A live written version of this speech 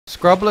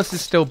Scrubless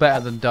is still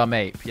better than Dumb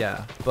Ape,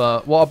 yeah.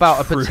 But what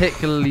about a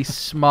particularly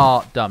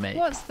smart Dumb Ape?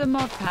 What's the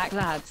mod pack,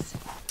 lads?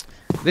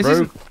 This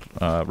is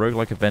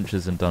roguelike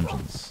adventures and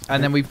dungeons.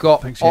 And then we've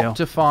got Thanks,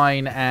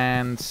 Optifine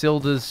and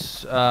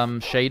Silda's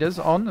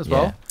shaders on as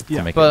well.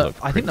 Yeah, but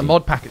I think the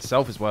mod pack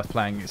itself is worth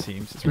playing, it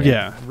seems. It's really,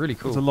 really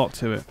cool. There's a lot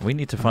to it. We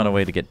need to find a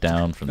way to get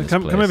down from this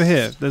come place. over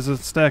here. There's a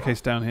staircase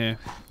down here.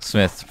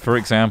 Smith, for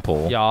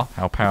example,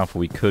 how powerful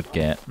we could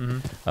get,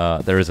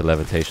 there is a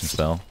levitation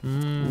spell.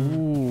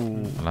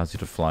 Ooh. Allows you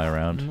to fly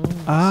around.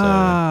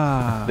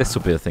 Ah. So this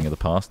will be a thing of the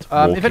past.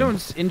 If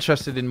anyone's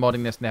interested in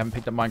modding this and they haven't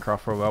picked up Minecraft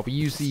for a while, we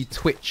use the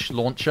Twitch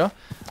launcher.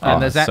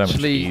 And there's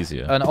actually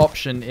an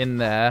option in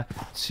there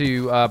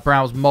to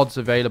browse mods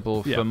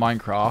available for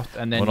Minecraft.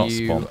 And then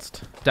you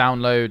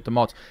download the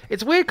mods.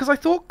 It's weird because I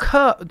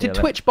thought did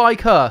Twitch buy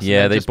Curse?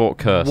 Yeah, they bought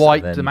Curse.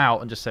 Wiped them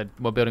out and just said,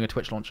 we're building a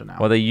Twitch launcher now.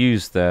 Well, they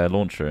used their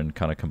launcher and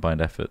kind of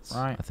combined efforts,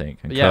 I think.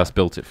 And Curse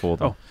built it for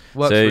them. Oh,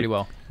 works really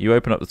well. You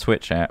open up the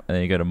Twitch app and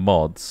then you go to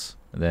mods.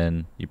 And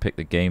then you pick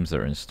the games that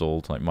are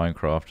installed, like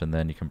Minecraft, and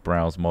then you can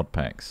browse mod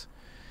packs.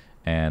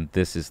 And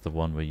this is the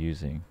one we're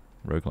using.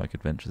 Roguelike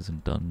Adventures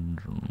and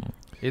Dungeons.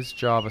 Is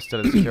Java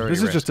still a security This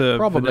is risk? just a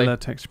vanilla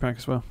texture pack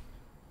as well.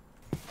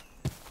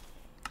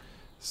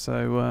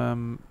 So,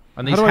 and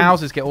these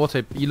houses get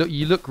auto...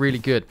 You look really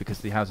good because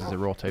the houses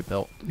are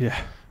auto-built. Yeah.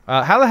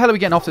 How the hell are we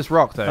getting off this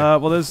rock, though?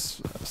 Well,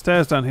 there's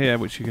stairs down here,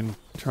 which you can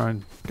try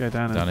and go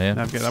down and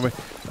navigate that way.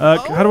 Oh!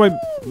 How do I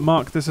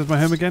mark this as my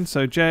home again?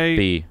 So J...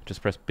 B.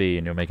 Just press B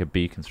and you'll make a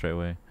beacon straight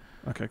away.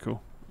 Okay,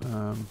 cool.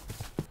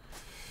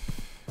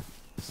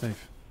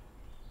 Save.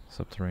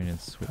 Subterranean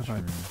switch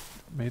room.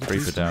 Made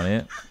Creeper down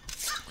here.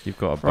 You've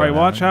got a Right,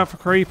 watch out for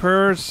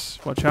creepers.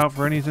 Watch out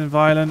for anything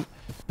violent.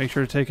 Make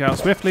sure to take out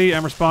swiftly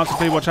and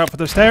responsibly. Watch out for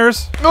the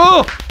stairs.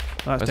 Oh!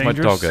 That's Where's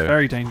dangerous. my doggo?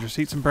 Very dangerous.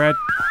 Eat some bread.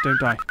 Don't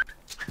die.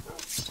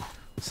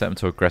 Set them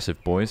to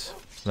aggressive boys.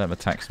 Let them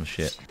attack some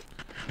shit.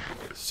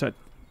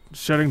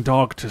 Setting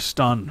dog to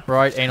stun.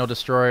 Right, Anal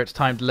Destroyer, it's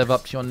time to live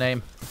up to your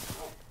name.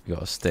 You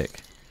got a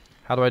stick.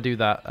 How do I do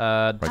that?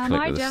 Right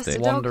click with the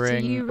stick.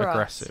 Wandering,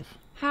 aggressive.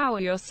 How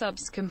are your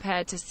subs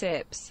compared to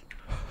Sips?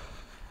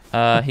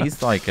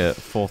 He's like at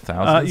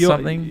 4,000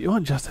 something. You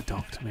aren't just a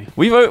dog to me.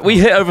 We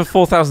hit over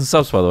 4,000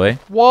 subs, by the way.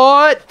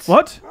 What?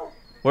 What?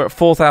 We're at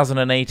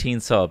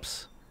 4,018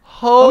 subs.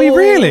 Oh, are we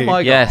really?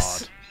 My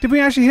yes. God. Did we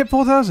actually hit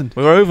 4,000?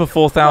 We're over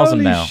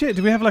 4,000 now. Holy shit!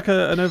 Do we have like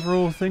an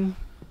overall thing?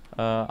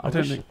 I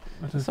don't think.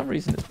 For some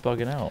reason, it's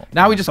bugging out.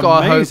 Now we just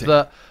gotta hope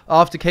that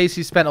after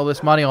Casey spent all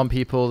this money on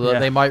people, that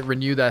they might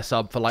renew their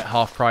sub for like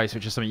half price,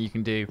 which is something you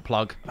can do.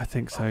 Plug. I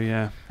think so.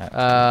 Yeah.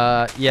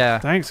 Yeah.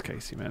 Thanks,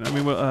 Casey, man. I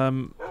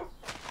mean,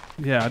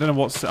 yeah. I don't know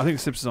what's. I think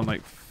Sips is on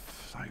like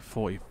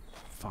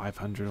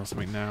 4,500 or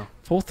something now.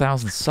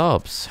 4,000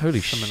 subs.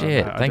 Holy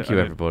shit! Like Thank you,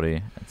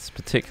 everybody. It's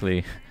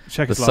particularly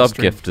the sub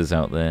gifters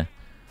out there.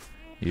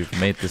 You've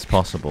made this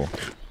possible.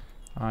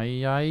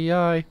 Aye, aye,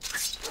 aye.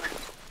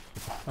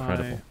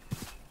 Incredible.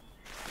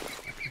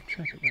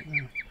 Check it right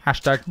now.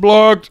 Hashtag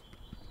plugged.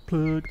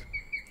 Plugged.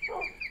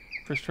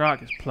 Chris Rock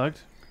gets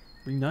plugged.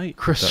 Reunite.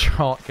 Chris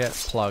Rock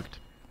gets plugged.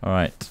 All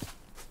right.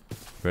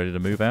 Ready to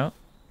move out?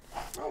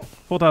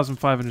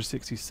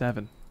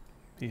 4,567.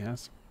 He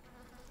has.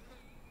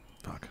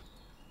 Fuck.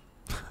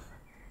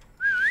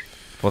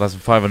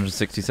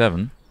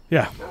 4,567.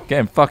 Yeah.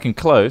 Getting fucking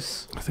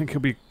close. I think he'll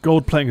be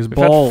gold playing his We've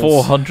balls. had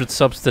 400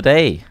 subs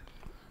today.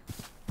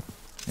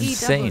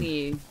 Insane.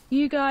 EW,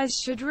 you guys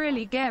should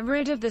really get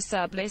rid of the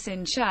subless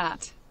in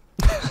chat.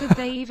 Should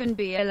they even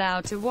be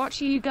allowed to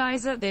watch you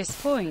guys at this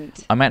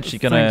point? I'm actually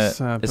gonna.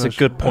 It's a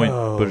good point,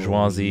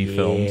 Bourgeoisie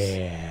Films.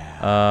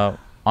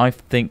 I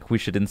think we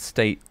should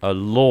instate a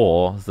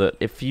law that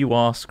if you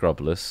are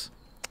scrubless,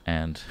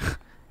 and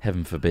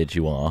heaven forbid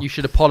you are, you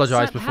should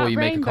apologise before you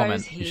make a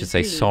comment. You should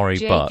say sorry,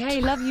 but.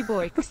 Love you,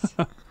 boys.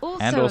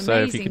 And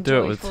also, if you can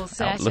do it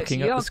without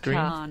looking at the screen.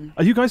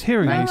 Are you guys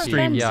hearing the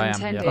stream? Yeah, I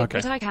am. Yeah. Okay.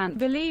 But I can't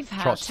believe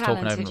how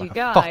talented you like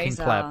guys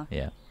are.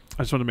 Yeah.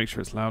 I just want to make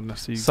sure it's loud enough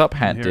so you Sup,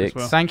 can hear Dicks. as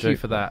well. Thank you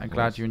for that. I'm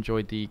glad you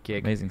enjoyed the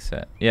gig. Amazing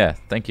set. Yeah,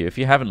 thank you. If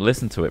you haven't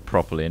listened to it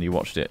properly and you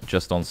watched it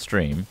just on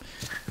stream,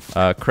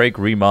 Craig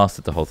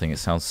remastered the whole thing. It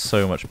sounds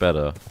so much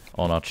better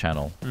on our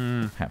channel,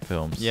 Hat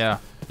Films. Yeah.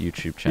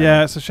 YouTube channel.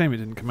 Yeah, it's a shame it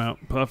didn't come out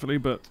perfectly,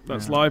 but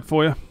that's live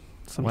for you.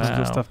 Sometimes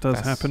this stuff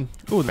does happen.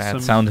 Oh, bad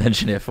some sound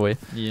engineer for you.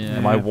 Yeah.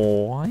 Am I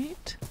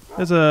white?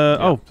 There's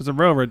a there's a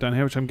railroad down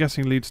here, which I'm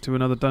guessing leads to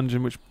another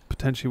dungeon, which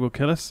potentially will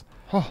kill us.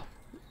 Oh.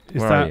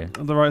 Is that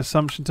the right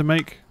assumption to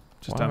make?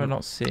 Just Why am I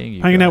not seeing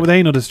you? Hanging out with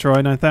Anal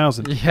Destroyer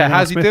 9000. Yeah,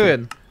 how's he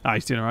doing? Ah,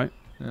 he's doing alright.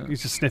 Yeah.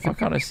 He's just sniffing. Why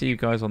can't I see you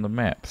guys on the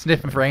map?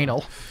 Sniffing for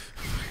anal.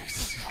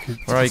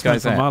 Where are you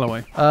guys at? A mile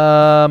away.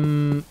 How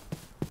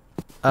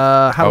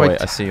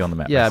wait, I see you on the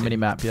map. Yeah, mini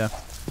map. Yeah.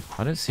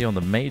 I don't see you on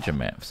the major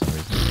map for some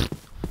reason.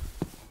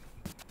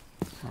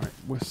 Alright,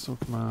 whistle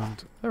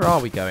command. Where are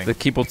we going? The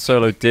keyboard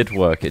solo did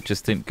work. It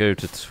just didn't go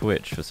to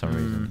Twitch for some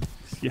reason.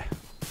 Yeah.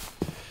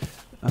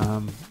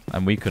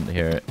 And we couldn't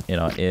hear it in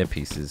our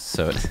earpieces,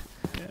 so it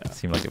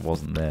seemed like it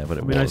wasn't there, but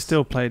it was. I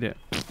still played it.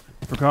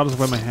 Regardless of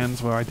where my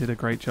hands were, I did a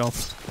great job.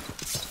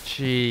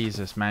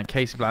 Jesus, man.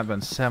 Casey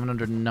Blackburn,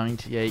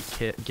 798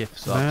 gift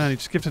subs. Man, he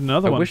just gifted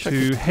another one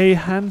to Hey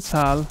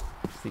Hansal.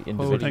 The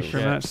Thank you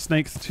very much.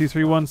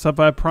 Snakes231, sub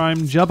by Prime.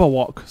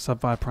 Jabberwock, sub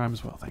by Prime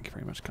as well. Thank you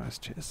very much, guys.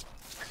 Cheers.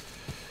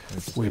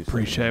 We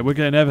appreciate it. We're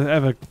getting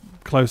ever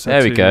closer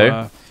there we to...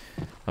 go.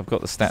 I've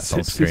got the stats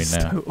on screen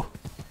now.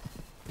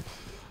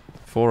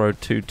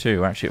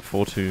 4022. Actually at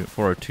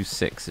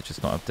 4026. It's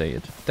just not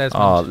updated.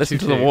 Listen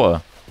to the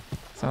water.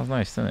 Sounds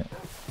nice, doesn't it?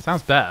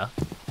 Sounds better.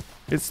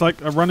 It's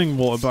like a running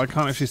water, but I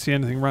can't actually see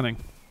anything running.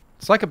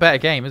 It's like a better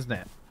game, isn't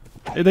it?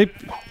 They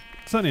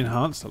certainly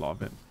enhanced a lot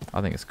of it. I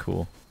think it's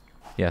cool.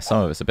 Yeah,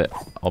 some of it's a bit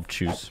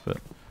obtuse, but...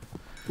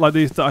 Like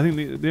these, I think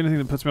the only thing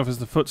that puts me off is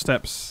the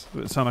footsteps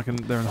that sound like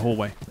they're in a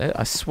hallway.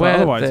 I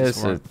swear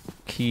there's a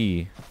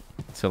key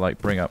to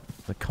like bring up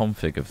the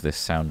config of this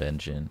sound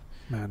engine.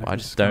 Man, I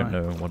just don't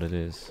know what it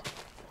is.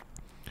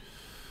 I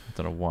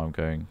don't know why I'm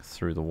going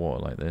through the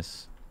water like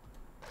this.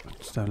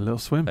 Just have a little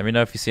swim. Let me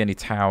know if you see any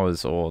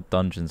towers or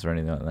dungeons or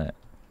anything like that.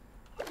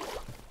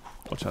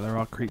 Watch out, there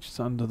are creatures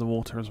under the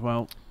water as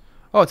well.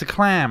 Oh, it's a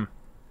clam.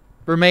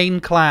 Remain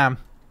clam.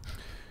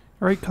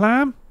 Right,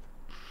 clam?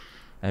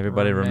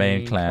 Everybody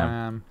remain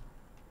clam.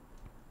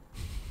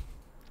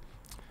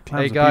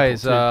 Hey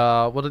guys,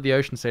 what did the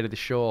ocean say to the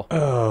shore?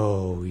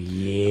 Oh,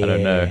 yeah. I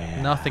don't know.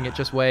 Nothing, it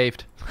just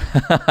waved.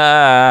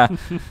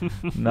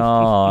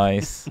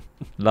 Nice.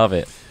 Love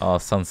it. Oh,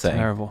 sunset.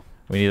 Terrible.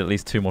 We need at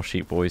least 2 more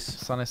sheep, boys.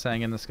 Sun is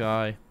setting in the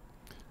sky.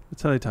 The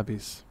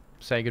Teletubbies.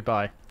 Say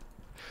goodbye.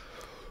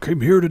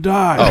 Came here to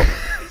die. Oh.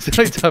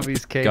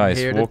 Teletubbies came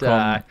here to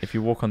die. If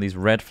you walk on these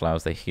red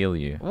flowers, they heal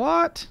you.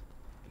 What?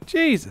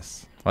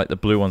 Jesus. Like the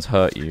blue ones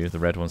hurt you, the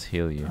red ones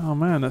heal you. Oh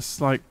man,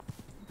 that's like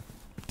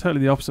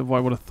totally the opposite of what I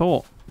would have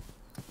thought.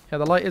 Yeah,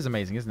 the light is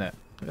amazing, isn't it?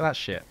 Look at that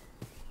shit.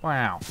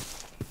 Wow.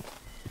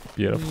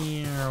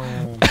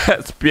 Beautiful.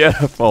 That's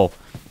beautiful.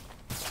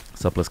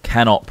 Subless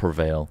cannot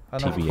prevail.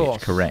 And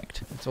TBH,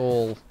 correct. It's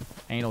all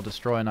Anal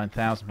Destroyer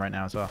 9000 right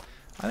now as well.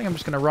 I think I'm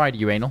just going to ride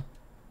you, Anal.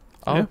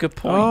 Oh, yeah. Good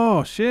point.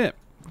 Oh, shit.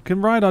 We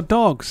can ride our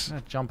dogs.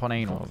 Jump on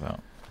Anal.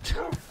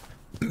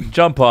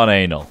 Jump on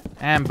Anal.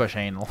 Ambush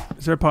Anal.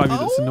 Is there a part of you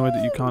that's annoyed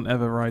that you can't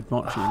ever ride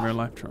Mochi in real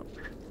life, Trump?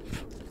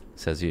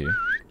 Says you.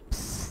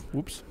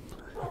 Whoops.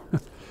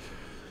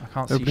 I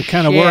can't see a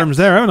can of worms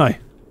there, haven't I?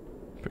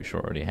 Pretty sure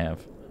I already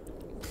have.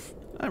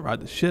 I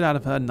ride the shit out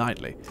of her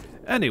nightly.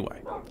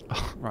 Anyway.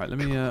 Right, let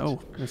me...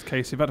 oh, there's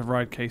Casey. About to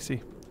ride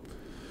Casey.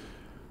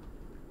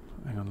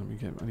 Hang on, let me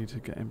get... I need to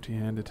get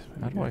empty-handed.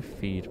 How do I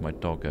feed my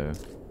doggo?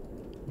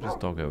 What does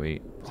doggo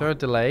eat? Is there a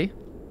delay?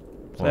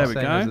 There we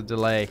go. There's a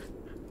delay.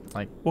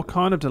 Like, what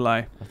kind of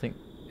delay? I think...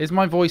 Is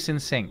my voice in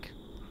sync?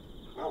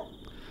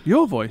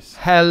 Your voice?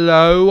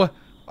 Hello?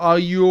 Are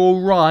you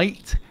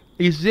alright?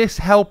 Is this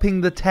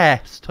helping the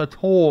test at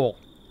all?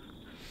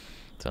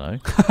 Don't know.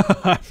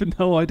 I have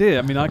no idea.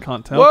 I mean, I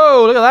can't tell.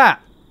 Whoa, look at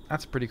that.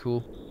 That's pretty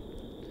cool.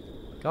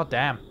 God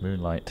damn.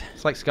 Moonlight.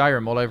 It's like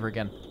Skyrim all over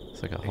again.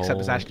 It's like a Except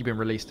it's actually been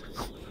released.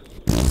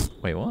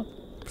 Wait, what?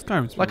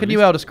 Skyrim's like a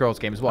new Elder Scrolls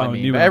game is what I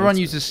mean. But everyone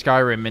uses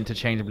Skyrim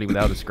interchangeably with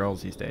Elder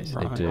Scrolls these days.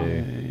 They do.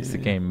 It's the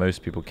game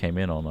most people came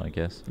in on, I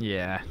guess.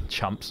 Yeah,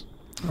 chumps.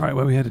 Right,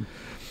 where we headed?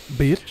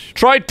 Bitch.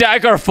 Try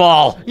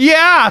Daggerfall!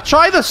 Yeah,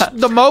 try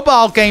the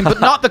mobile game, but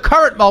not the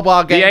current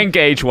mobile game. The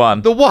Engage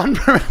one. The one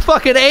from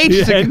fucking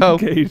ages ago.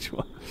 Engage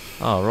one.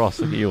 Oh, Ross,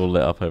 look at you all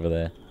lit up over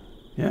there.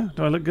 Yeah,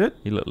 do I look good?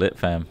 You look lit,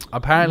 fam.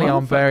 Apparently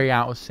I'm very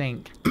out of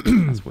sync.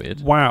 That's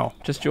weird. Wow.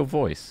 Just your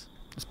voice.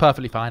 It's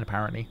perfectly fine,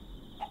 apparently.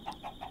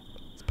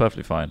 It's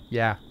perfectly fine.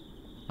 Yeah.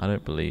 I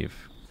don't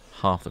believe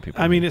half the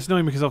people. I mean, it's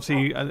annoying because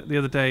obviously the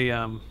other day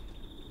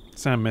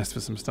Sam messed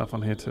with some stuff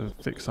on here to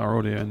fix our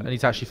audio. And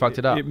he's actually fucked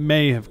it up. It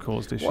may have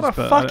caused issues. What a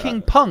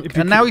fucking punk.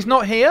 And now he's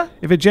not here?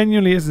 If it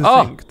genuinely is a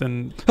sync,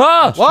 then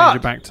what? Change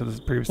it back to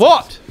the previous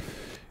What? Things.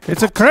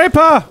 It's a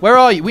creeper! Where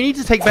are you? We need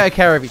to take better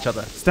care of each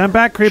other. Stand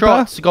back, creeper.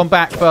 Trot's gone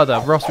back further.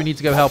 Ross, we need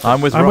to go help him. I'm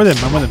with Ross.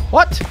 I'm with him.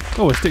 What?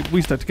 Oh,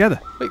 we stuck together.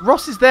 Wait,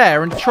 Ross is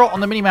there and Trot on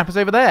the minimap is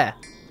over there.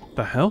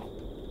 The hell?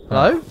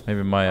 Hello?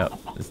 Maybe my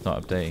it's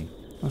not updating.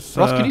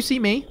 Ross, can you see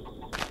me?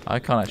 I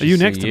can't actually see you. Are you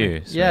see next to you.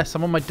 me? So yes,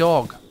 I'm on my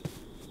dog.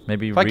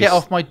 Maybe if I get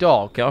off my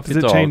dog. Get off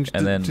your dog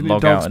and then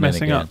log out and then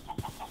again.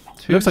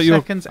 2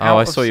 seconds out. Oh,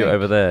 I saw you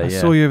over there. I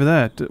saw you over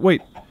there.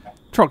 Wait.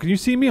 Trot, can you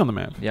see me on the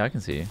map? Yeah, I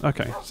can see you.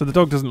 Okay, so the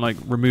dog doesn't like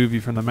remove you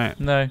from the map.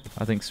 No,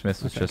 I think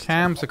Smith was just...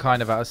 Cams are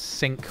kind of out of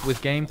sync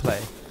with gameplay.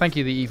 Thank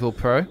you, the evil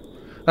pro.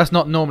 That's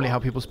not normally how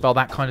people spell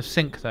that kind of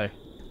sync, though.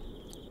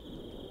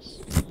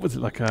 Was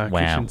it like a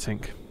kitchen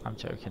sink? I'm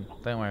joking.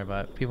 Don't worry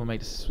about it. People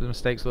make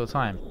mistakes all the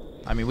time.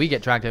 I mean, we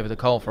get dragged over the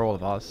coal for all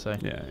of ours, so...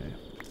 Yeah.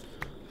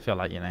 I feel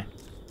like, you know...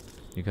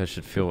 You guys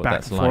should feel what Back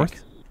that's and like.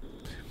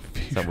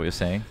 forth. Is that what you're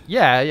saying?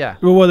 Yeah.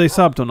 Well, were they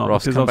subbed or not?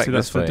 Ross, because come obviously back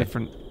that's this for way.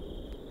 different...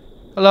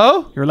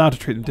 Hello? You're allowed to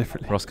treat them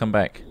differently. Ross, come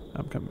back.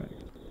 I'm coming back.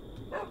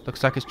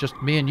 Looks like it's just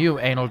me and you,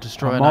 Anal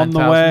Destroyer I'm on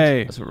 9000. the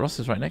way. So Ross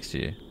is right next to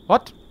you.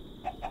 What?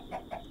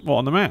 What,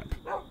 on the map?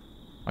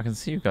 I can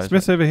see you guys.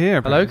 Smith's over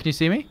here. Hello, can you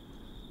see me?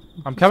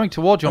 I'm coming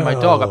towards you on my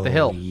dog up the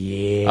hill.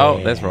 Yeah.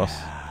 Oh, there's Ross.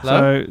 Hello?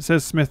 So it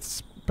says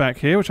Smith's back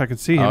here, which I can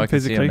see him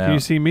physically. Can you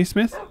see me,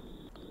 Smith?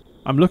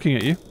 I'm looking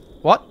at you.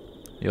 What?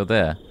 You're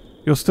there.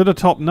 You're stood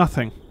atop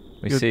nothing.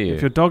 We see you.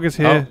 If your dog is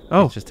here...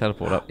 Oh. He's just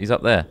teleported up. He's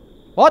up there.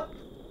 What?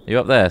 You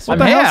up there? What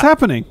the hell's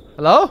happening?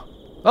 Hello?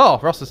 Oh,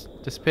 Ross has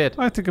disappeared.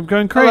 I think I'm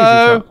going crazy.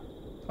 Hello?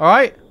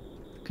 Alright.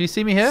 Can you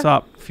see me here? What's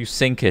up? A few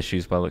sync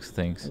issues by the looks of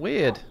things.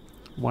 Weird.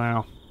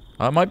 Wow.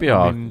 It might be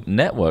our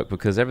network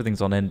because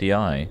everything's on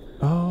NDI.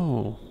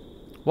 Oh.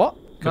 What?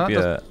 Could be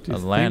a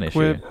LAN issue.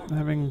 We're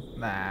having...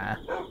 Nah.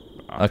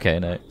 Okay,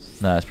 no.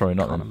 No, it's probably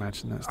not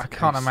then. I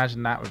can't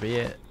imagine that would be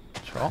it.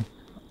 Trot.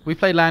 We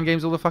play LAN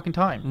games all the fucking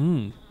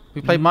time. We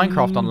play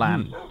Minecraft on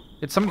LAN.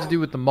 It's something to do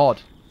with the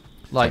mod.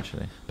 Like,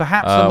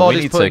 perhaps the mod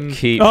is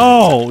putting...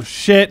 Oh,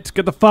 shit.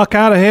 Get the fuck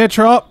out of here,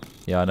 Trot.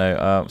 Yeah, I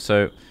know.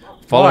 So,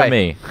 follow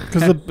me.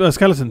 Because of the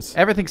skeletons.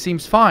 Everything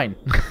seems fine.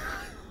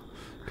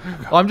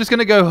 I'm just going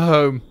to go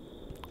home.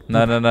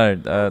 No.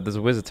 There's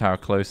a wizard tower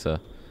closer.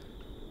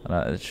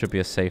 And it should be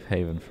a safe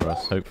haven for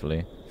us,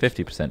 hopefully.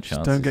 50% chance.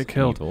 Just don't get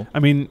killed. Evil. I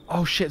mean...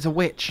 Oh, shit, it's a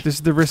witch. This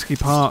is the risky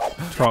part,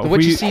 Trot. The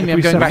witch has seen me. I'm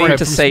going back. We need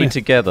to stay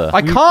together.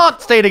 I can't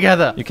stay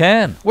together. You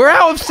can. We're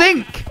out of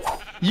sync.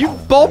 You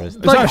bob... Is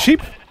that a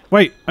sheep?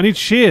 Wait, I need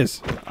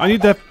shears. I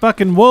need their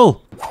fucking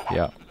wool.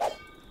 Yeah.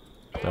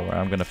 Don't worry,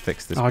 I'm going to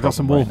fix this. Oh, I got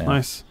some wool. Right,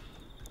 nice.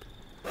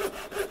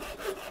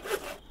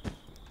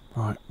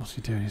 Right, what's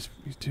he doing? He's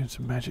doing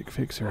some magic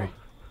fixery.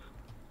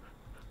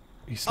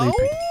 He's sleeping.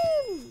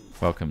 Oh.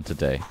 Welcome to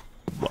day.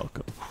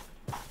 Welcome.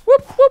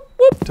 Whoop, whoop,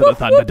 whoop, to the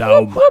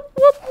Thunderdome.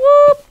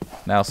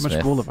 Now, Smith. How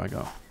much wool have I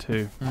got?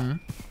 2.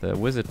 The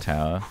wizard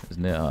tower is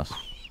near us,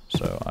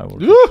 so I will...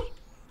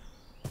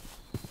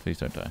 Please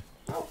don't die.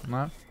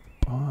 No.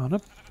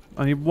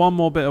 I need one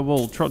more bit of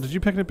wool. Trot, did you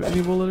pick up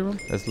any wool earlier on?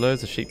 There's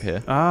loads of sheep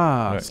here.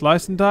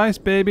 Slice and dice,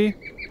 baby.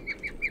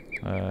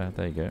 There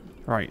you go.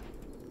 Right.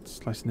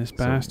 Slicing this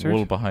There's bastard.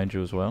 Wool behind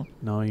you as well.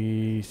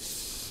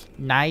 Nice.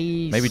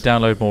 Maybe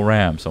download more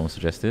RAM, someone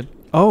suggested.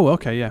 Oh,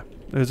 okay, yeah.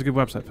 There's a good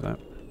website for that.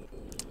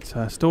 It's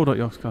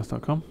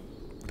store.yogscast.com.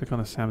 Click on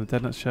the Sam the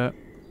Dead Nuts shirt.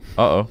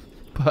 Uh-oh.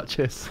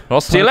 Purchase.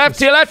 Ross, to your left,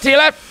 to your left, to your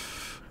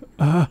left!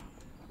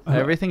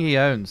 Everything he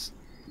owns.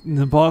 In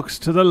the box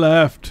to the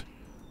left.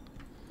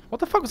 What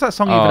the fuck was that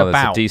song even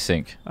about? There's a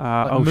desync.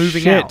 Like oh,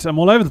 moving shit. out. I'm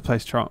all over the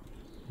place, Trot.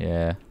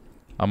 Yeah.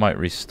 I might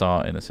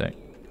restart in a sec.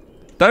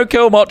 Don't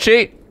kill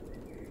Mochi!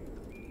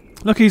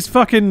 Look, he's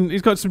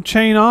got some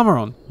chain armor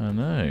on. I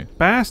know.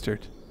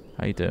 Bastard.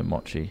 How you doing,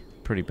 Mochi?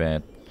 Pretty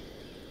bad.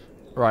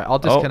 Right, I'll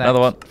disconnect another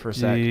one. for a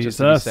sec, just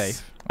to be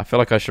safe. I feel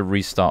like I should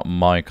restart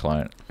my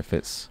client if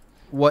it's...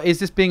 What, is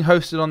this being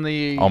hosted on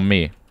the... On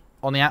me.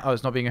 On the... Oh,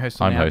 it's not being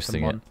hosted on the Anthem one. I'm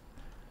hosting it.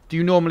 Do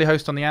you normally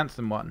host on the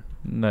Anthem one?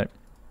 No.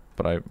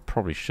 But I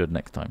probably should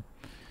next time.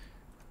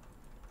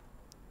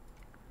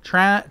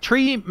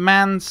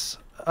 Treeman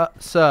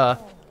Sir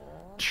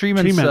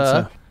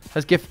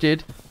has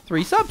gifted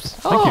 3 subs.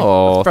 Thank you.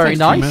 That's very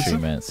nice.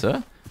 Treeman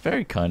Sir.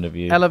 Very kind of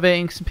you.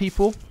 Elevating some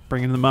people.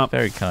 Bringing them up.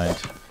 Very kind.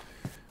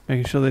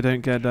 Making sure they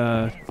don't get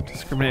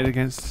discriminated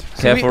against.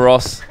 Careful,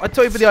 Ross. I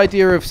told you the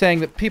idea of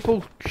saying that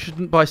people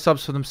shouldn't buy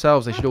subs for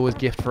themselves. They should always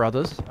gift for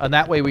others. And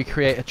that way we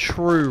create a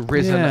true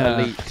Risen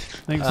elite.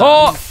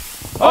 Oh,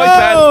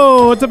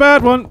 it's a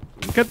bad one.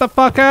 Get the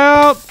fuck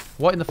out.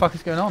 What in the fuck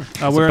is going on?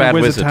 We're in a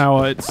wizard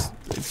tower. It's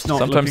not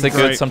Sometimes they're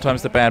great. good,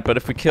 sometimes they're bad. But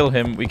if we kill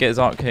him, we get his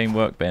arcane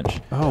workbench.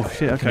 Oh,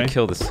 shit, okay.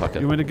 Kill this sucker.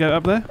 You want to get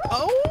up there?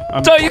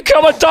 Don't you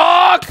kill my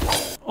dog!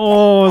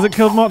 Oh, has it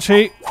killed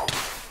Mochi?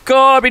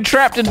 God, I've been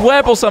trapped in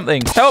web or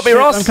something. Help me,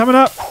 Ross. I'm coming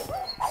up.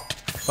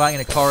 Fighting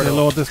in a corridor. Dear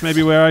Lord, this may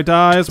be where I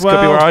die as well.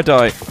 This could be where I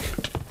die.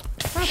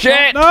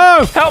 Shit!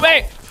 No! Help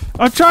me!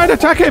 I'm trying to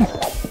attack him.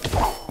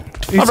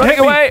 I'm running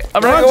away.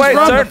 I'm running away.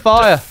 Don't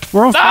fire.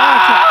 We're on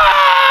fire.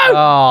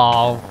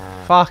 Oh,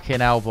 fucking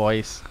hell,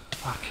 boys.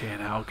 Fucking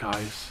hell,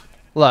 guys.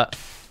 Look,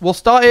 we'll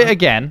start it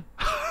again.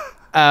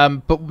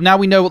 But now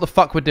we know what the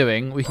fuck we're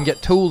doing. We can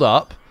get tooled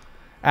up.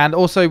 And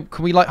also,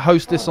 can we like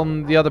host this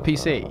on the other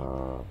PC?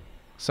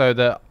 So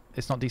that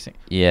it's not desync.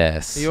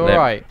 Yes. Are you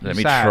alright? Let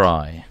me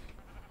try.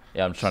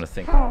 Yeah, I'm trying to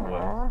think.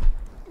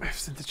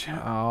 F's in the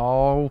chat.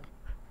 Oh.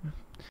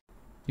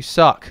 You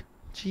suck.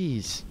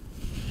 Jeez.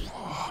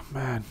 Oh,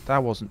 man.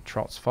 That wasn't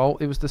Trot's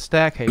fault. It was the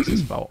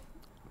staircase's fault.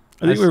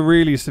 I think we're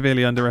really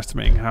severely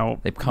underestimating how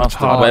they've cast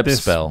hard a web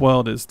this spell.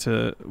 World is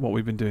to what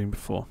we've been doing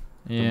before.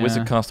 Yeah. The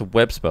wizard cast a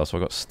web spell, so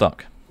I got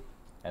stuck.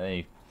 And then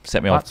he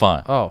set me on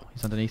fire. Oh,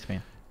 he's underneath me.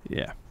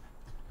 Yeah.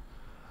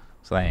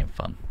 So that ain't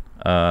fun.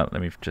 Let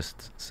me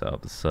just set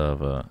up the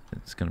server.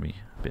 It's going to be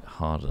a bit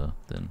harder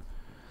than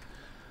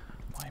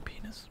my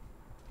penis.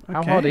 Okay.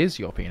 How hard is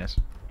your penis?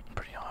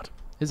 Pretty hard.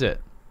 Is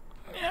it?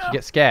 Yeah. You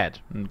get scared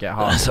and get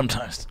hard.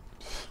 Sometimes.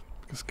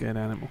 A scared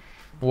animal.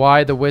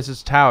 Why the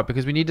wizard's tower?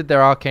 Because we needed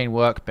their arcane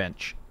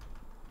workbench.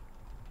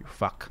 You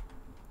fuck.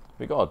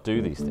 We gotta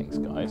do these things,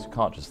 guys. We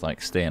can't just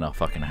like stay in our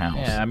fucking house.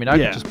 Yeah, I mean, I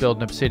could just build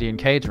an obsidian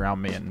cage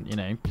around me and, you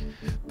know,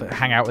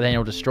 hang out with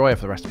Anal Destroyer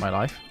for the rest of my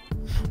life.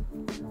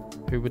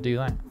 Who would do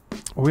that?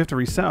 Well, we have to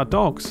reset our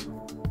dogs.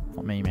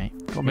 Not me, mate.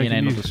 Got me and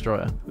Anal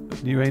Destroyer.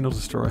 New Anal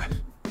Destroyer.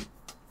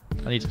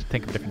 I need to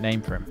think of a different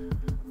name for him.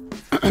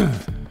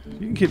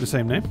 You can keep the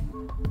same name.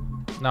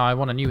 No, I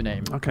want a new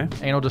name. Okay.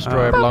 Anal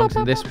Destroyer belongs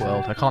in this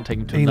world. I can't take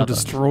him to Anal another.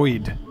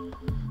 Destroyed.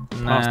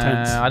 Past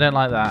tense. I don't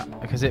like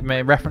that because it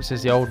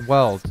references the old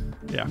world.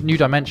 Yeah. New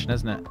dimension,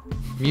 isn't it?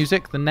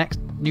 Music, the next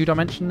new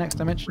dimension, next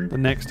dimension. The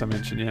next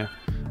dimension, yeah.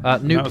 Newt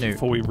That was Newt.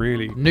 before we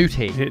really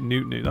Newty. hit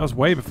Newt Newt. That was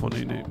way before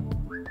Newt Newt.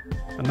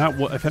 And that,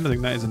 if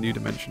anything, that is a new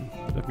dimension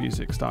of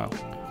music style.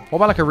 What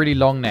about like a really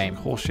long name?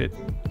 Horseshit.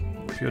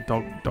 If your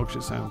dog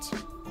shit sounds.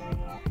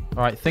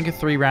 All right, think of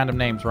 3 random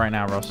names right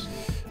now, Ross.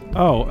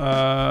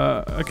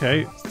 Oh,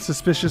 okay.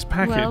 Suspicious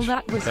package. Well,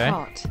 that was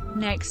hot.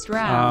 Next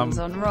rounds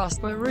on Ross.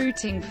 We're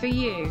rooting for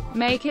you.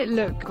 Make it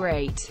look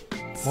great.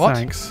 What?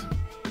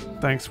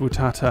 Thanks,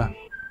 Wutata.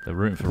 They're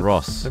rooting for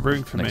Ross. They're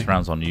rooting for Next me.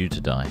 round's on you to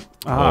die.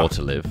 Ah. Or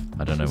to live.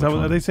 I don't know Is which that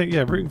what one. they saying?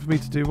 Yeah, rooting for me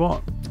to do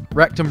what?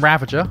 Rectum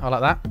Ravager. I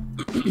like that.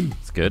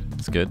 It's good.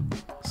 It's good.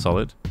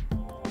 Solid.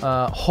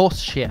 Horse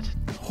shit.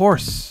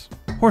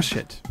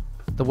 Horseshit.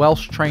 The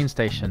Welsh train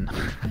station.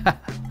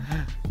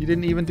 You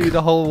didn't even do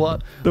the whole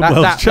what?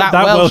 That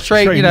Welsh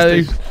train, you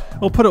know. station.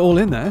 We'll put it all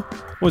in there.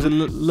 What is it?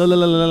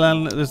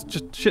 There's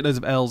just shitloads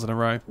of L's in a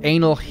row.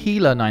 Anal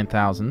Healer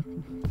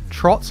 9000.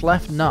 Trot's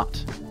left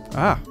nut.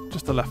 Ah,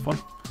 just the left one.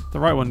 The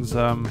right one's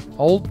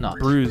Old nut.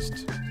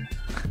 bruised.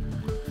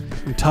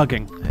 And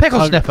tugging.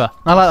 Pickle sniffer.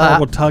 I like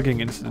Horrible that.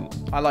 tugging incident.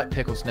 I like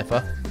pickle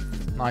sniffer.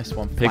 Nice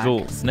one. Piggle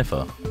Flank.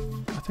 sniffer.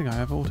 I think I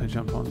have auto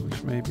jump on,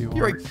 which may be why.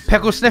 You're a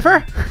pickle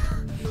sniffer?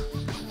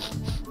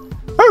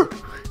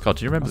 God,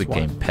 do you remember That's the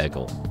game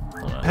Peggle?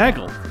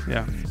 Peggle.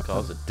 Yeah. God, I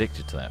was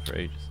addicted to that for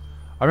ages.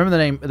 I remember the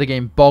name of the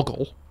game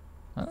Boggle.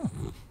 Oh.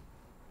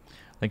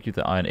 Thank you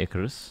to Iron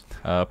Icarus.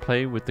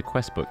 Play with the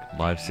quest book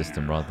live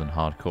system rather than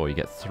hardcore. You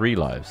get 3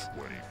 lives.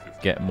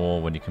 Get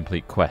more when you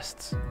complete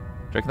quests. Do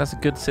you reckon that's a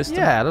good system?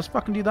 Yeah, let's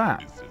fucking do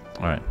that.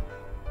 Alright.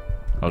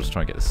 I'll just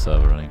try and get the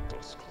server running.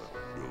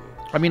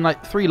 I mean,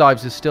 like 3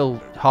 lives is still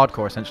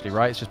hardcore essentially,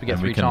 right? It's just we get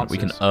 3 chances. We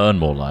can earn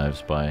more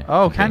lives by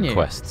can you?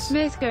 quests.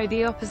 Smith, go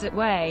the opposite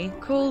way.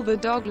 Call the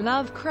dog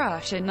Love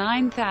Crusher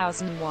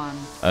 9001.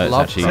 It's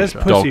Love actually Crusher.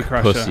 Dog Pussy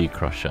Crusher. Pussy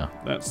Crusher.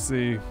 That's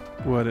the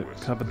word it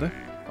covered there.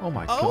 Oh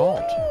my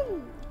god.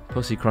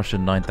 Pussy Crusher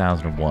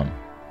 9001.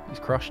 He's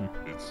crushing.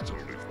 It's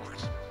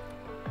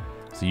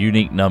a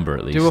unique number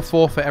at least. Do a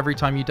forfeit every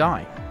time you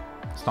die.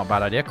 It's not a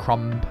bad idea.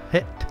 Crumb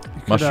hit.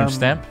 Mushroom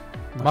stamp?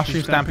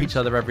 Mushroom stamp each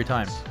other every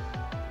time.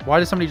 Why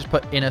does somebody just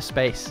put inner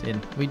space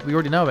in? We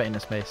already know about inner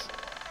space.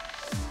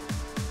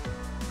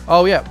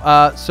 Oh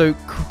yeah, so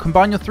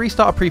combine your 3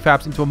 starter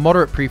prefabs into a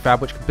moderate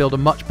prefab which can build a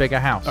much bigger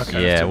house.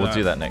 Okay, Yeah, we'll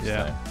do that next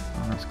Yeah. time.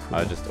 Oh, that's cool.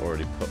 I just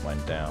already put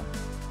mine down.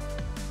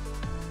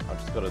 I've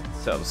just got to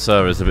set up the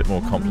server. It's a bit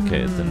more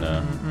complicated than...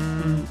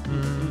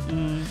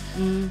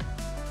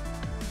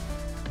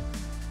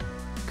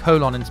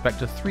 Colon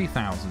Inspector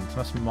 3000. So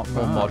that's more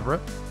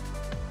moderate.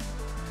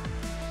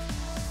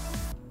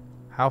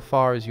 How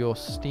far is your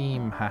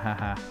Steam? Ha ha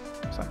ha.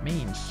 What's that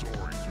mean?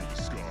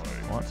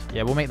 What?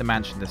 Yeah, we'll make the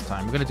mansion this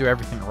time. We're going to do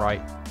everything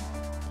right.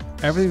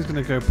 Everything's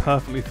going to go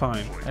perfectly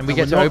fine. And we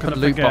get to we're not open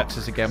gonna loot forget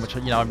boxes again, which,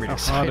 you know, I'm really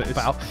how hard excited it is.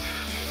 about.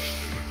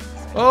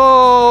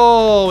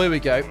 Oh, here we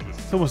go.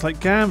 It's almost like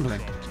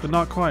gambling, but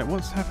not quite.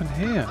 What's happened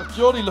here?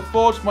 Johnny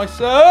LaForge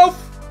myself.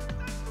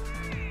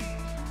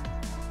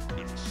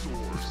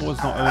 This was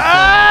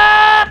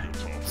not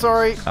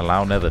Sorry.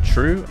 Allow nether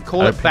true.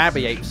 Call it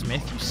Babby Ape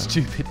Smith, you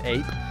stupid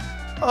ape.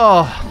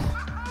 Oh.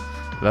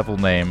 Level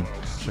name.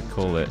 Should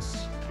call it...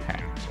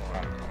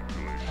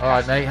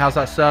 Alright, mate, how's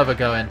that server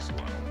going?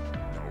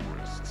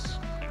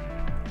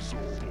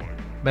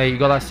 Mate, you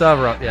got that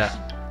server up yet?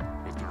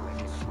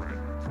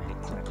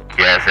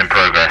 Yeah, it's in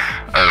progress.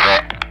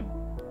 Over.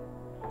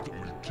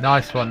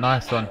 Nice one,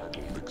 nice one.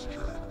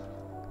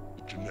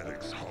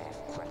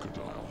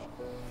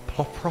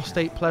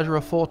 Prostate Pleasurer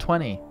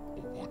 420.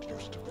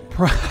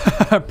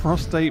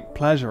 prostate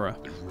pleasurer.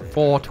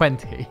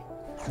 420.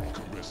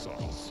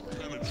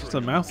 It's just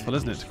a mouthful,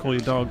 isn't it, to call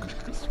your dog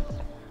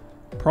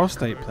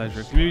prostate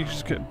pleasure? Maybe you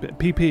just get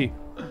PP.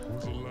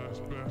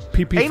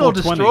 PP Anal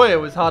 420. Destroyer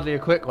was hardly a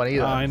quick one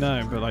either. I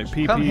know, but like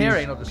PP. Come here,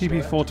 Anal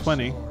Destroyer. PP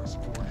 420.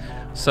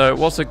 So,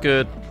 what's a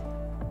good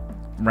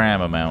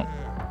RAM amount?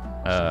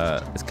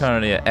 It's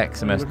currently at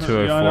XMS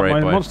Yeah, I know, my 2048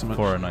 by Monster Munch.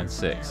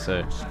 4096,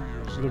 so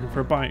She's looking for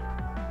a bite.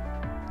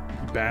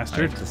 You I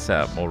bastard. need to set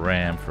up more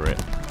RAM for it.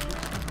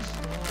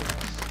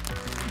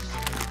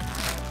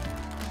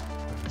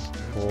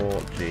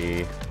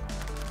 4G,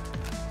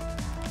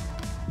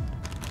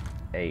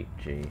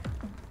 8G,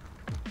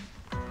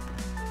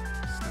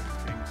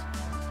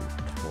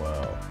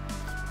 12.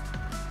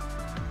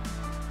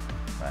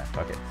 Nah,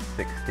 fuck it,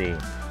 16.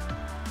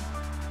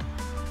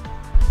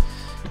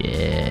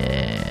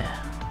 Yeah.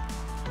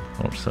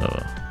 Launch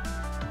server.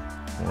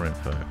 More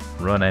info.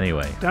 Run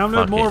anyway.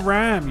 Download Fuck more it.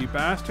 RAM, you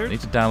bastard. Need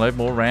to download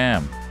more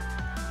RAM.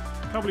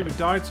 Can't believe it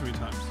died so many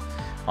times.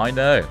 I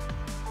know.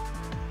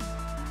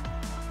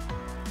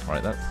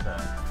 Right, that's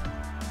launching.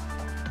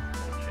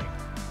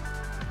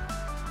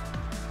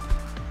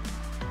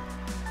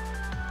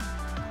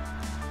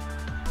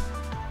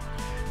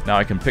 Now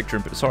I can picture.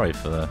 Sorry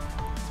for the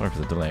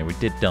delay. We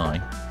did die.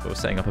 But we're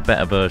setting up a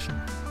better version.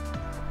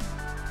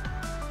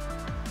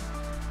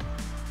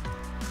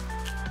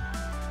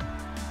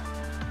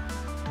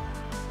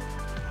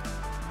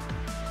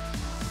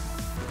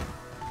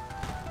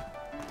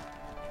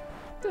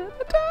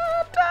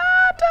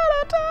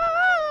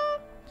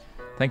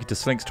 Thank you to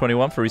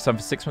Slinks21 for resubbing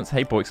for 6 months.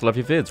 Hey Boix, love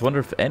your vids. Wonder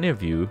if any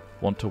of you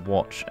want to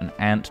watch an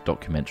ant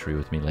documentary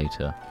with me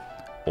later.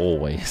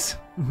 Always.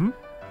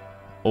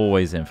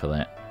 Always in for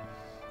that.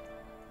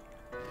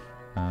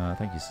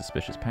 Thank you,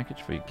 Suspicious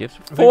Package, for your gifts.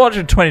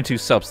 422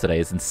 subs today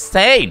is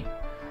insane!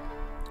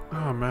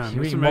 Oh man, you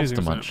that's eat amazing.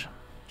 Monster Munch.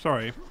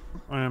 Sorry,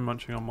 I am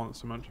munching on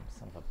Monster Munch.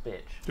 Son of a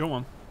bitch. Do you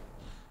want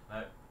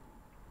one?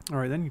 No.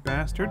 Alright then, you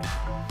bastard.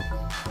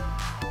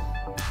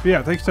 But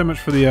yeah, thanks so much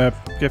for the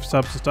gift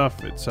subs and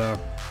stuff. It's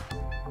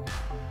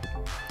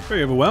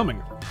very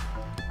overwhelming.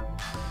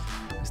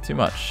 It's too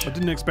much. I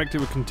didn't expect it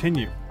would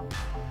continue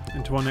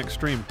into our next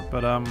stream,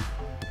 but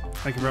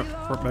thank you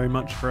very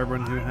much for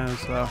everyone who has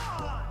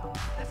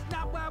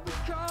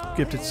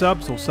gifted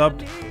subs or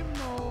subbed.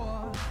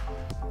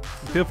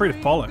 Feel free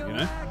to follow, you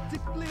know.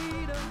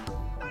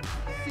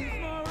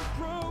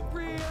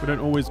 We don't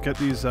always get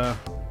these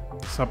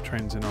sub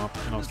trains in our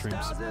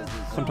streams.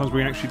 Sometimes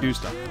we actually do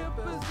stuff.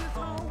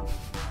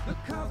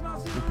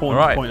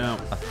 Important to point out.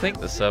 I think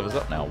the server's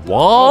up now.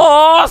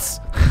 What?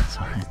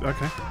 Sorry.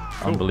 Okay.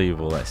 Cool.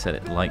 Unbelievable that I said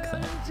it like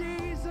that.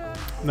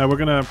 No, we're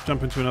gonna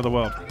jump into another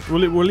world.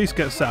 We'll at least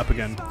get set up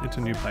again into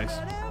a new place.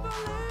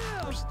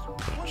 Just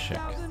gotta check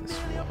this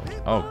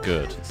world. Oh,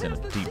 good. It's in a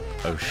deep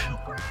ocean.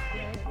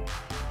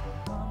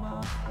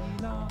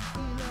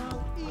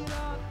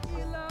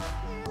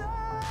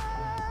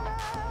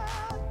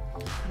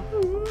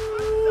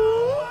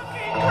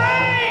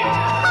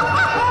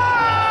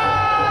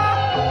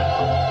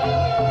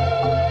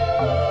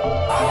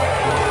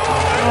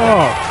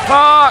 Oh,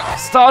 fuck!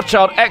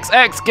 Starchild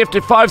XX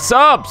gifted 5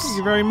 subs! Thank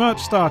you very much,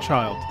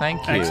 Starchild.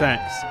 Thank you. XX.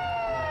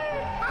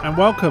 And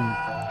welcome,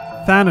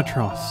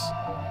 Thanatros,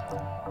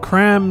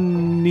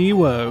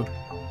 Cramnewo,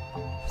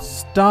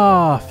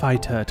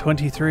 Starfighter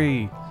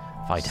 23,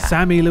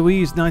 Sammy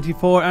Louise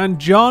 94, and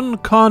John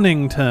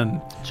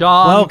Connington.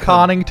 John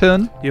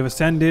Connington. You've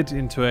ascended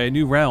into a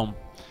new realm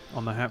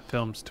on the Hat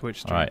Films Twitch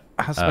stream. Alright.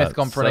 Has Smith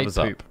gone for an 8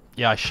 poop?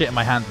 Yeah, I shit in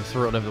my hands and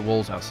threw it over the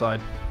walls outside.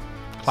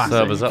 Classic.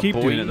 Servers up, keep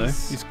boys. doing it though.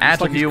 He's add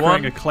like a new he's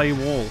one. a clay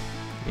wall.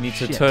 You need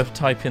to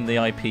type in the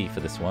IP for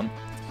this one.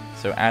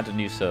 So add a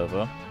new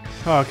server.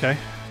 Oh, okay.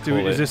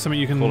 Is this something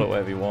you can call it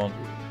whatever you want?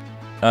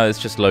 It's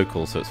just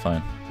local, so it's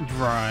fine.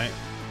 Right.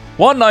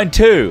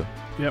 192.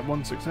 Yep,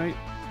 168.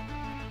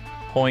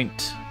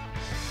 Point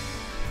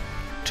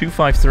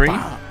 253.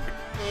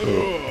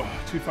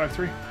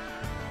 253.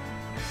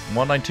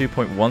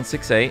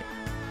 192.168.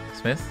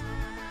 Smith.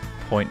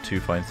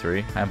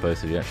 0.253. And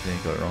both of you actually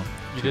got it wrong.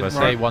 You didn't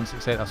say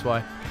 168, that's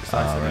why.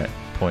 Right.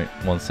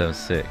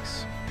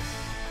 0.176.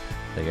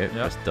 There you go.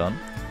 That's done.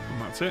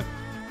 And that's it.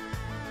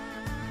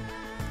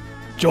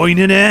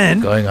 Joining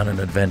in. Going on an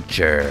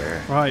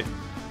adventure. Right.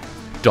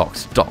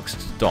 Doxed.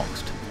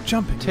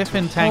 Jumping.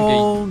 Tiffin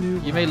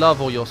Tangy, you may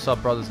love all your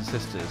sub brothers and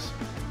sisters,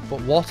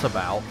 but what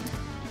about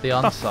the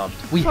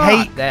unsubbed? We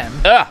hate them.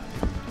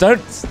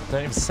 Don't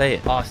even say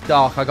it. Oh, it's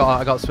dark. I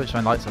got to switch my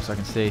lights off so I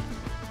can see.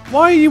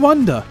 Why are you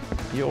under?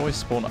 You always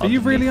spawn Are you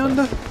really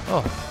under?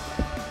 Oh.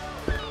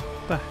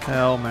 The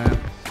hell, man.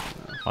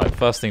 Alright,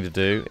 first thing to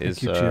do is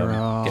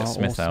get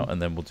Smith out,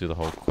 and then we'll do the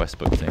whole quest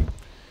book thing.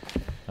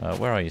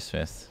 Where are you,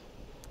 Smith?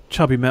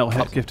 Chubby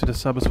Metalhead gifted a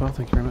sub as well.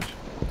 Thank you very much.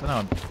 I don't know.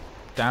 I'm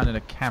down in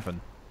a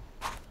cavern.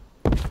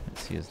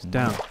 Let's see his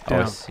down in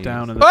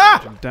the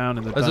dungeon, down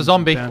in the There's a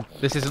zombie. Down.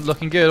 This isn't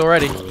looking good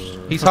already.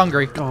 He's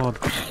hungry. God.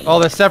 Oh,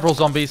 there's several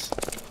zombies.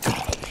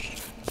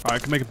 Alright, I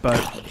can make a boat.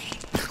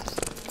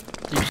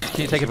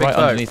 Can you take a big boat?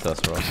 Underneath us,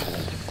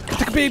 Ross.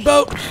 Take a big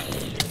boat!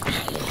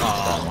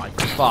 Oh my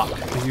fuck.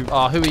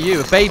 Oh, who are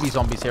you? Baby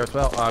zombies here as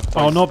well.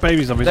 Oh, not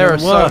baby zombies. There are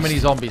so many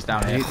zombies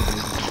down here.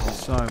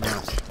 So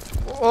much.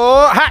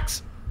 Oh,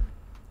 hacks!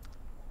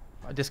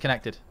 I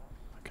disconnected.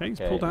 Okay, he's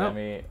pulled out. Let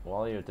me,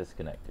 while you're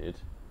disconnected,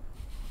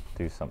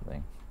 do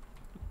something.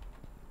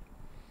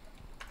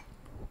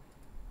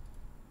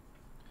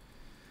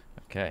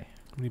 Okay.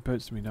 How many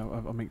boats do we know?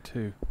 I'll make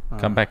 2.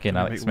 Come back in,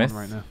 Alex Smith.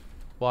 Right now.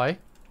 Why?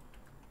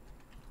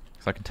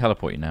 Because I can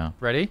teleport you now.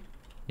 Ready?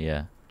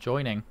 Yeah.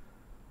 Joining.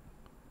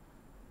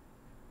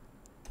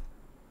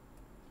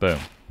 Boom.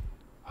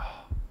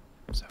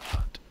 So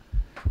hot.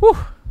 Whew.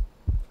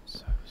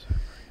 So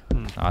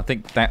I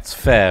think that's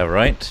fair,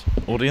 right,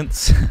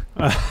 audience?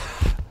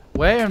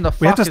 Where in the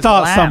fuck we have to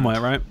start land?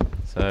 somewhere, right?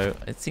 So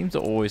it seems to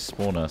always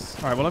spawn us.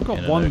 Alright, well I've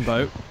got one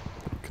boat.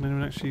 Can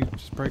anyone actually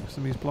just break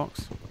some of these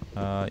blocks?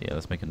 Yeah,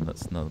 let's make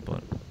another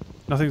boat.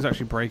 Nothing's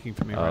actually breaking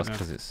for me right now. That's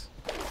because it's...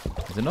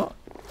 Is it not?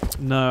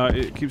 No,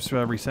 it keeps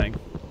resetting.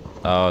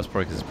 Oh, it's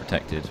probably because it's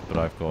protected, but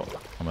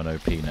I'm an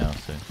OP now,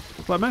 so...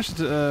 Well, I managed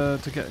to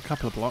get a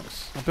couple of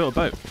blocks. I built a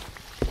boat. I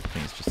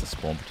think it's just a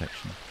spawn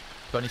protection.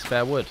 Got any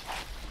spare wood?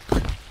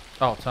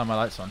 Oh, turn my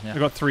lights on, yeah. I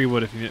got 3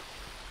 wood if you need it.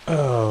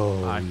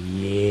 Oh,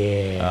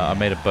 yeah. I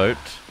made a boat.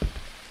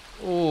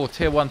 Oh,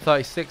 tier 1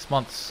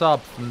 36-month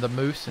sub from the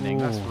Moosening.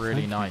 That's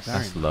really nice.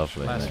 That's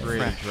lovely. That's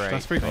really great.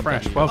 That's very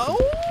fresh. Welcome.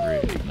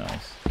 Really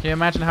nice. Can you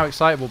imagine how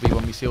excited we'll be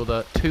when we see all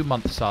the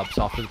 2-month subs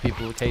after the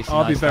people that Casey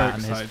I'll be Neistat very and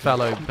his excited.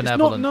 fellow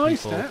benevolent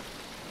it's not people.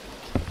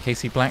 Neistat.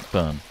 Casey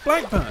Blackburn.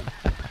 Blackburn.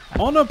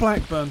 Honour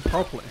Blackburn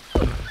properly.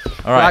 All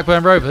right.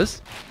 Blackburn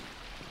Rovers.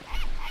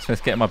 So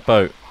let's get in my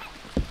boat.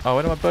 Oh,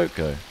 where did my boat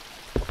go?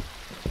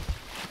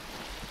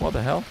 What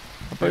the hell?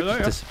 My boat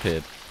just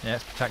disappeared. Yeah,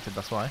 it's protected,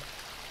 that's why.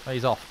 Oh,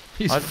 he's off.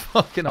 He's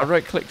fucking off. I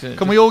right-clicked it.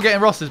 Can we all get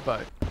in Ross's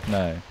boat?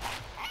 No.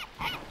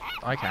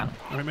 I can.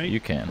 Right, mate. You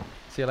can.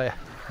 See you later.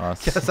 Oh,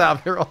 Get us out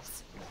of here,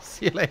 Ross.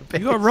 See you later, bitch.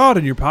 You got a rod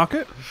in your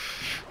pocket?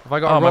 Have I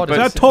got a rod? Is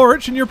that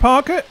Torch in your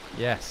pocket?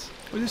 Yes.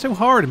 Why is it so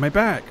hard in my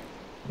bag?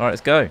 All right,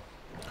 let's go.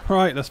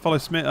 Right, let's follow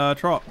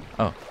Trot.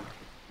 Oh.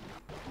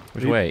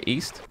 Which way?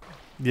 East?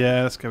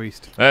 Yeah, let's go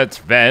east. Let's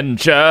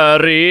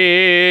venture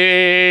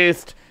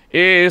east.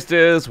 East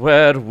is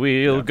where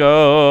we'll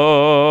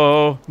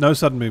go. No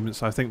sudden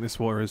movements. I think this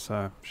water is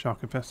shark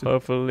infested.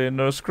 Hopefully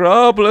no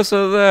scrubblers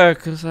are there,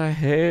 because I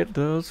hate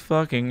those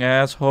fucking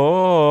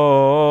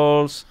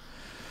assholes.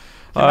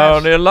 I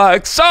only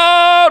like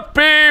salt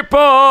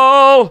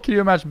people. Can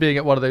you imagine being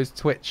at one of those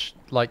Twitch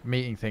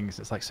meeting things?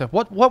 It's like, so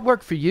what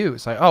worked for you?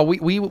 It's like, oh,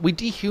 we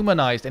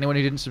dehumanized anyone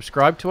who didn't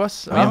subscribe to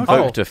us. We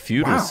invoked a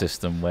feudal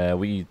system where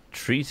we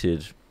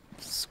treated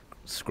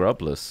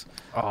scrubless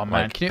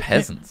like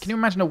peasants. Can you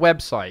imagine a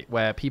website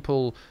where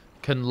people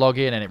can log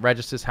in and it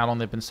registers how long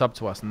they've been subbed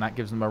to us, and that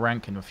gives them a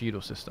rank in a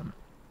feudal system?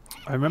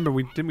 I remember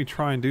didn't we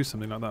try and do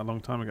something like that a long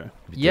time ago?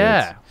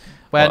 Yeah.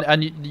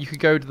 And you could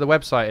go to the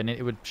website and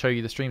it would show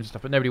you the streams and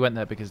stuff, but nobody went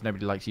there because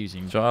nobody likes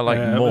using. So I like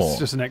more. It's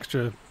just an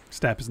extra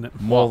step, isn't it?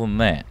 More than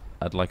that,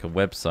 I'd like a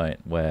website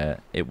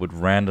where it would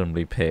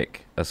randomly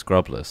pick a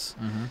scrubless,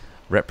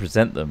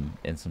 represent them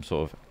in some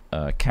sort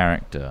of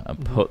character,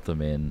 and put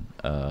them in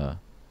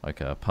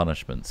like a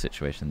punishment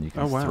situation. You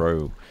can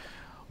throw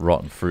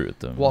rotten fruit at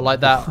them. What, like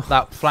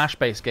that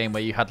Flash-based game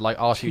where you had like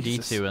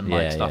R2D2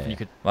 and stuff, and you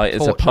could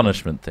it's a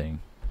punishment thing.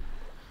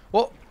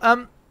 Well,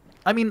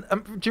 I mean, do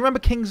you remember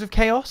Kings of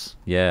Chaos?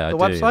 Yeah, the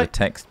I do. Website? The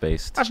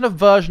text-based. Imagine a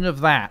version of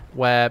that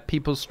where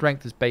people's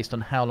strength is based on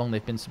how long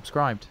they've been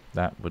subscribed.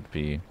 That would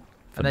be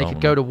phenomenal. And they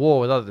could go to war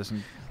with others.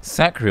 And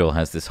Sacriel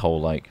has this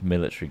whole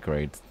military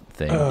grade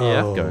thing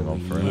going on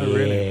for him. Oh,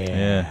 really?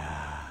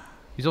 Yeah.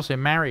 He's also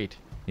married.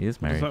 He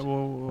is married.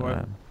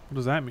 What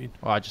does that mean?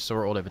 Well, I just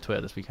saw it all over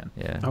Twitter this weekend.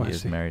 Yeah, he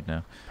is married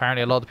now.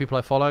 Apparently, a lot of the people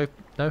I follow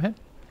know him.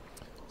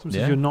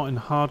 Sometimes you're not in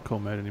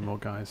hardcore mode anymore,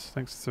 guys.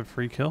 Thanks to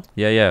free kill.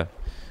 Yeah.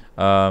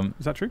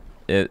 Is that true?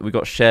 We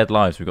got shared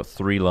lives. We got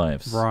 3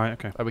 lives. Right.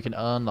 Okay. Oh, we can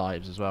earn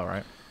lives as well,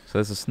 right? So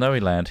there's a snowy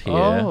land here.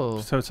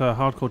 Oh. So it's a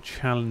hardcore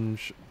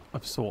challenge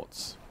of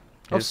sorts.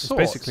 It's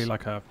basically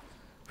like a.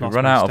 If we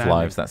run out of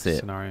lives, that's it.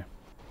 Scenario.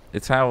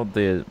 It's how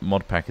the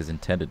mod pack is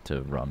intended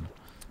to run.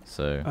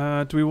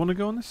 So. Do we want to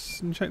go on this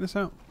and check this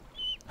out?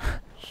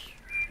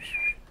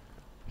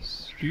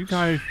 You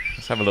guys.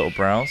 Let's have a little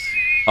browse.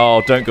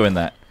 Oh, don't go in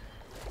that.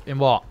 In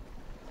what?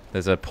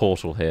 There's a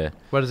portal here.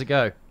 Where does it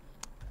go?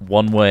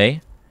 One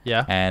way.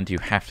 Yeah. And you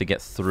have to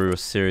get through a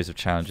series of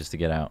challenges to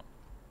get out.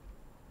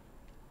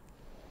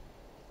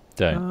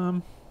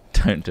 Don't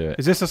do it.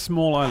 Is this a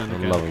small island? For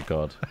the love of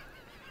God.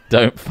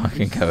 Don't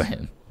fucking go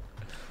in.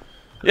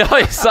 You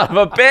son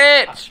of a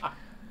bitch!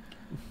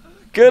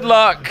 Good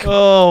luck!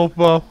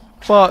 Oh,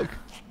 fuck.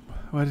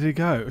 Where did he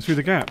go? Through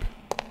the gap?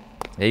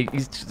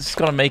 He's just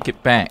got to make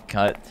it back.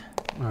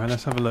 Alright,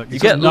 let's have a look. You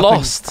get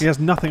lost. He has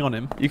nothing on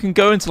him. You can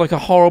go into like a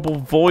horrible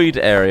void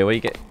area where you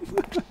get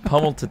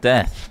pummeled to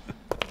death.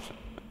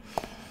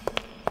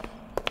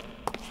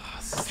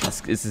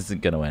 This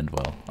isn't going to end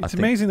well. It's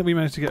amazing that we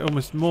managed to get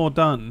almost more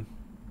done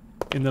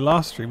in the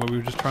last stream where we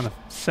were just trying to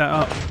set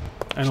up,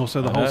 and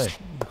also the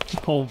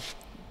whole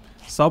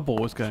sub war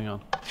was going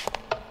on.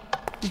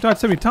 We've died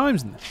so many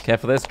times in this.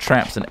 Careful, there's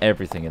traps and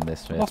everything in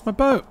this bit. I lost my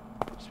boat.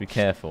 Just be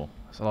careful.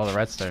 There's a lot of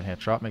redstone here.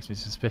 Trap makes me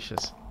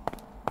suspicious.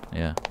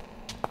 Yeah.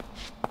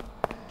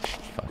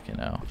 Fucking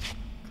hell.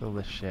 All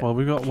this shit. Well,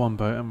 we got one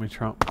boat and we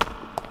trap.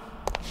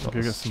 We'll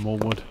go get some more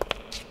wood.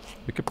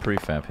 We could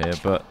prefab here,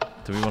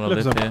 but do we want to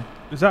live here?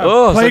 Is that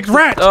a plagued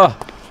rat?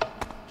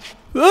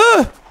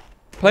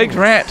 Plagued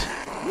rat!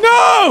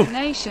 No!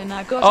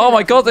 Oh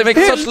my God, they make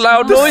such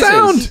loud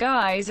noises! You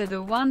guys are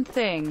the one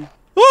thing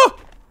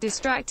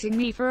distracting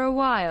me for a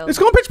while. It's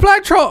gone pitch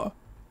black, Trot!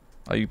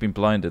 Oh, you've been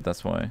blinded,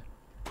 that's why.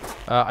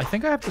 I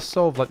think I have to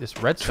solve this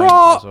redstone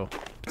puzzle.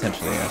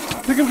 Potentially, yeah.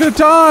 I think I'm gonna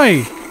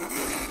die!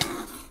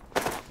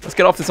 Let's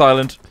get off this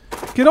island.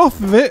 Get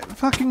off of it!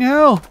 Fucking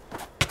hell!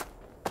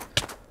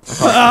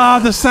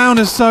 The sound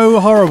is so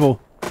horrible.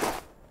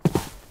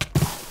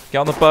 Get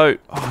on the boat.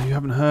 Oh, you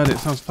haven't heard it. It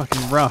sounds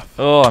fucking rough.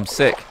 Oh, I'm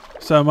sick.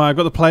 So am I. I've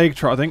got the plague,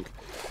 Trot, I think.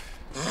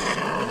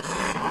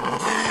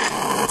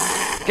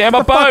 Get on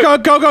my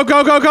boat!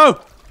 Go!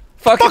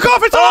 Fuck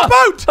off! It's on the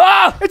boat!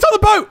 Ah! It's on the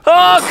boat!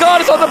 Oh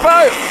God, it's on the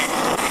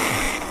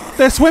boat!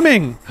 They're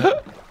swimming!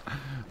 That's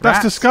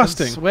Rats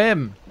disgusting.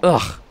 Swim.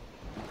 Ugh.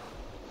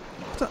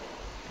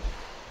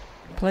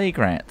 Plague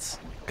rats.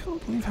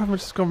 can't believe how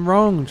much has gone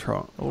wrong,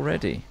 Trot.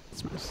 Already.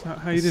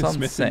 How you doing,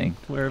 Smith?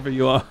 Wherever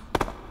you are.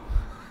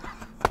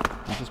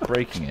 I'm just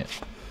breaking it.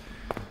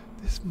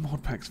 This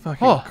mod pack's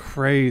fucking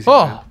crazy.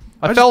 Oh, man.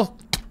 I fell.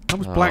 I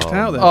was blacked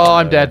out there. Oh,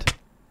 I'm dead.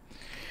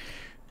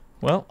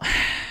 Well,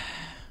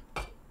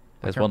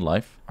 there's one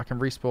life. I can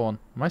respawn.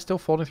 Am I still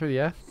falling through the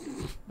air?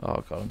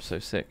 Oh god, I'm so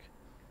sick.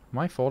 Am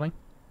I falling?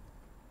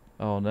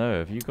 Oh no,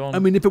 have you gone? I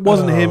mean, if it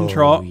wasn't him,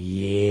 Trot.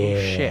 Yeah.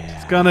 Oh, shit.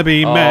 It's gonna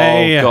be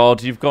me. Oh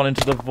god, you've gone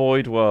into the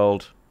void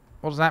world.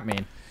 What does that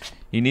mean?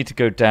 You need to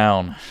go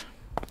down.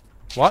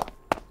 What?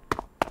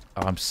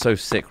 Oh, I'm so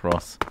sick,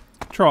 Ross.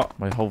 Trot.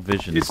 My whole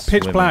vision It's is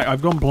pitch swimming. black.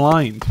 I've gone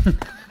blind.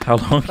 How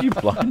long are you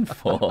blind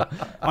for?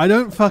 I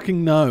don't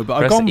fucking know, but I've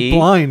Press gone E.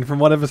 blind from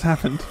whatever's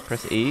happened.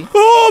 Press E.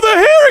 Oh, they're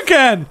here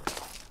again!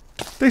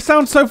 They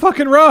sound so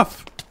fucking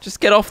rough. Just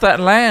get off that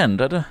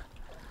land. I don't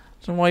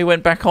know why you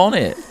went back on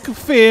it.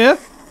 Fear.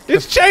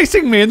 It's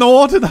chasing me in the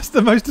water. That's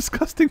the most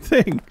disgusting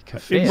thing in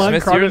Smith,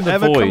 Minecraft you're in I've the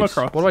ever come void.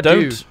 across. What do I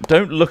do?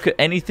 Don't look at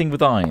anything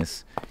with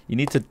eyes. You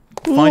need to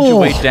find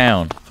your way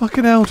down.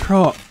 Fucking hell,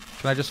 Trot.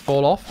 Can I just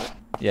fall off?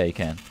 Yeah, you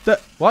can.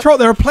 What? Trot,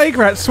 there are plague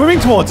rats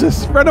swimming towards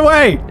us. Run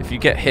away! If you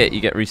get hit,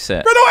 you get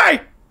reset. Run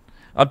away!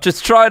 I'm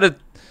just trying to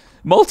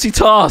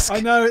multitask.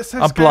 I know, it's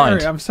so I'm scary.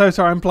 blind. I'm so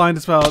sorry, I'm blind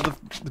as well.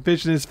 The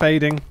vision is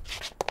fading.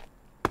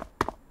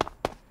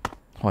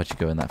 Why'd you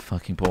go in that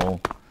fucking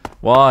ball?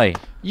 Why?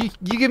 You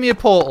give me a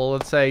portal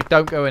and say,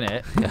 don't go in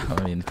it. Yeah,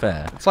 I mean,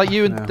 fair. It's like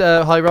you and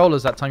High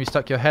Rollers that time you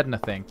stuck your head in a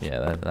thing.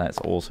 Yeah, that's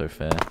also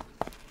fair.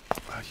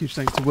 Huge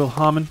thanks to Will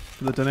Harmon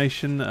for the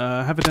donation.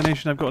 Have a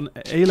donation. I've got an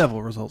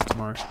A-level results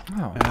tomorrow.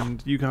 Oh.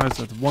 And you guys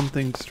are the one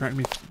thing distract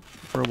me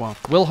for a while.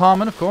 Will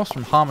Harmon, of course,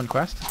 from Harmon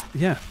Quest.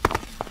 Yeah.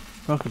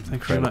 Welcome.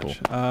 Thank you very much.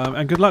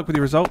 And good luck with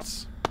your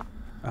results.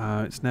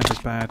 It's never as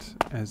bad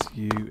as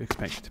you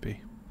expect it to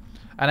be.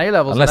 And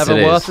A-levels are never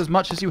worth as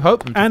much as you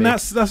hope them to be. And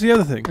that's the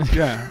other thing.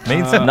 Yeah.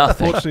 Means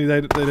nothing. Unfortunately,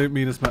 they don't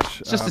mean as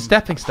much. It's just a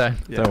stepping stone.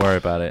 Yeah. Don't worry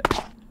about it.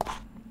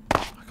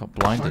 I got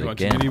blinded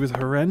again. He was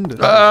horrendous.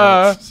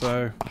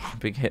 So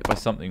big hit by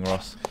something,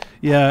 Ross.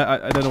 Yeah,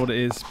 I don't know what it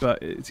is,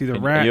 but it's either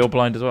rat. You're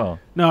blind as well.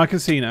 No, I can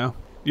see now.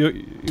 You're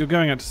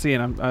going out to sea,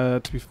 and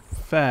I'm to be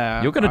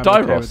fair, you're gonna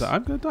die, Ross.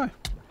 I'm gonna die.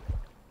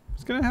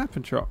 It's gonna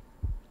happen, Trot.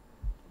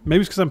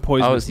 Maybe it's because I'm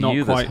poisoned. Oh, it's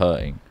you that's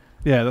hurting.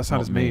 Yeah, that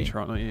sounds me,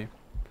 Trot, not you.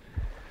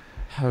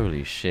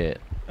 Holy shit.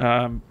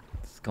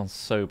 It's gone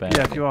so bad.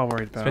 Yeah, if you are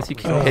worried about it. You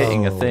keep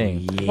hitting a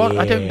thing. Yeah. What?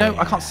 I don't know.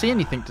 I can't see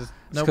anything. It's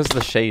because of the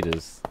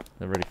shaders.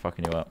 They're really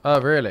fucking you up. Oh,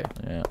 really?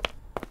 Yeah.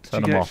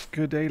 Turn them off.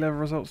 Good A-level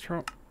results,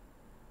 Trot?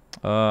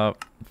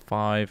 5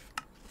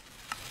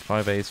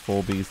 A's,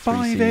 4 B's,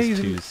 3 C's,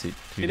 2 C's.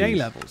 In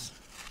A-levels?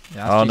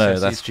 Yeah, oh no,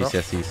 that's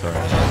GCSE,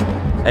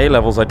 sorry.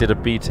 A-levels, I did a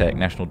BTEC,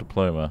 National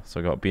Diploma.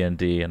 So I got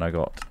BND and I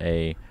got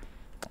a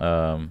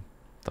the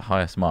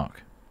highest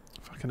mark.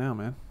 Fucking hell,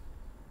 man.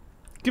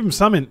 Give them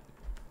something.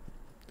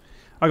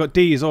 I got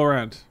D's all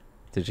around.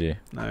 Did you?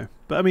 No.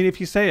 But I mean, if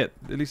you say it,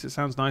 at least it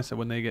sounds nicer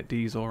when they get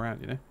D's all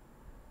around, you know?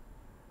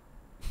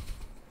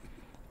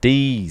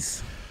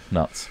 D's.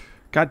 Nuts.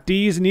 Got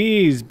D's and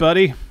E's,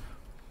 buddy.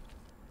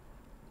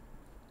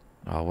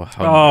 Oh, we're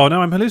oh,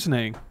 no, I'm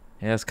hallucinating.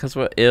 Yeah, it's because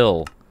we're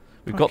ill.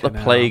 We've got the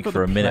plague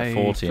for a minute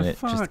 40 and it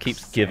just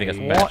keeps giving us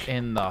back. What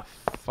in the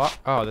fuck?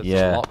 Oh, that's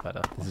a lot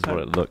better. This is what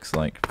it looks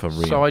like for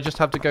real. So I just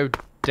have to go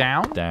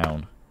down?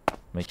 Down.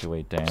 Make your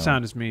way down.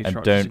 Sound is me, and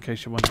Trot, don't. just in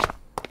case you're wondering.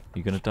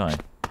 You're going to die.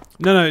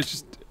 No, it's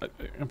just...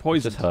 I'm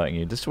poisoned. It's just hurting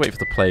you. Just wait for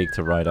the plague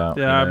to ride out.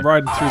 Yeah, I'm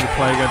riding through the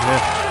plague over here.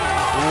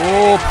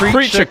 Oh,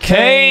 Preacher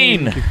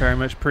Kane! Thank you very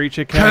much,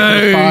 Preacher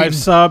Kane. 5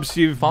 subs.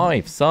 You've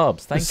 5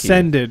 subs. Thank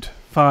ascended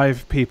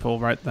 5 people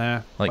right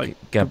there. Like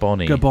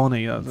Gaboni.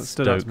 Gaboni. That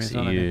stood out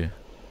to me. You.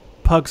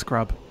 Pug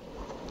Scrub.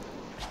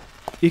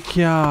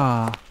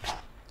 Ikya.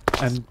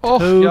 And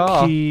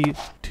Toki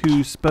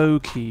to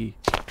Spooky.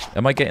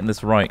 Am I getting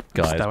this right,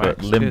 guys?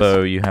 But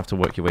Limbo, you have to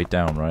work your way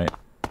down, right?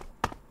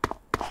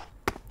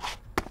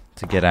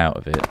 To get out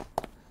of it.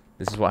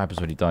 This is what happens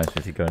when you die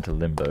if you go into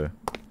Limbo.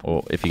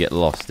 Or if you get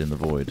lost in the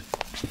void.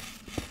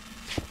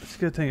 It's a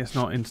good thing it's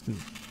not instant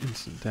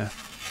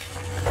death.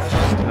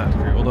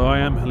 Although I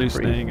am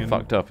hallucinating and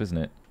fucked up, isn't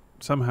it?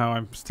 Somehow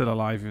I'm still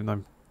alive even though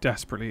I'm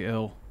desperately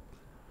ill.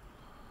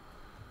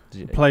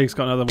 The plague's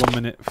got another 1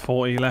 minute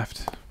 40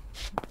 left.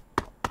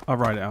 I'll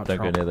write it out. Don't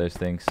go near those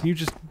things. Can you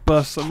just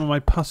burst some of my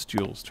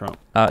pustules, Trump?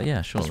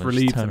 Yeah, sure. Just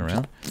relieve turn them.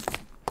 around.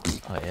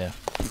 Oh yeah.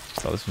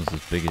 Oh, this one's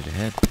as big as your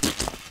head.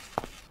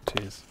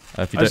 Cheers.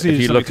 If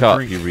you look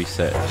up, you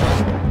reset.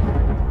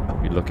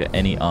 If you look at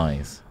any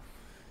eyes.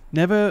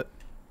 Never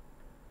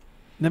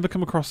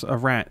come across a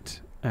rat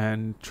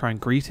and try and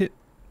greet it.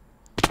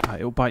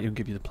 It'll bite you and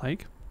give you the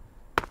plague.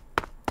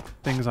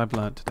 Things I've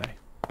learned today.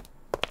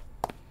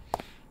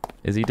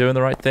 Is he doing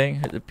the right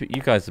thing?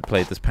 You guys have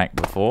played this pack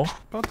before.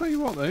 But I'll tell you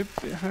what, though,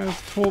 it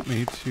has taught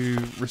me to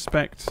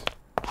respect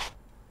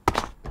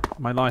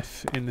my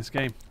life in this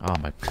game. Oh,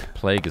 my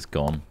plague is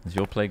gone. Is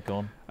your plague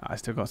gone? I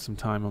still got some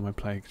time on my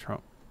plague,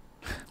 Trot.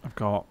 I've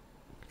got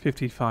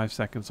 55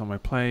 seconds on my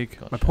plague.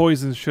 Gotcha. My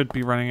poisons should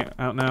be running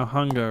out now.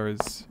 Hunger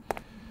is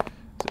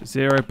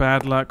 0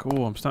 bad luck.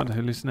 Oh, I'm starting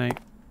to hallucinate.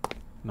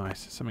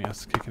 Nice. Something else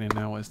is kicking in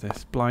now. What is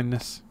this?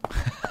 Blindness.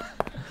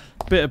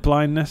 Bit of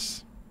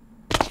blindness.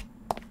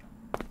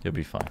 You'll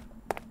be fine.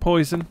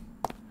 Poison.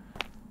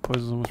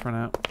 Poison's almost run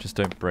out. Just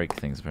don't break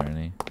things,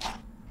 apparently.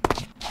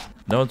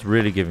 No one's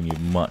really giving you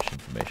much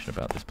information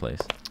about this place.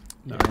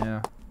 No.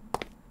 Yeah.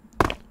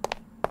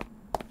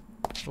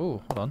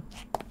 Oh, hold on.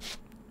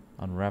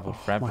 Unraveled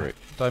fabric.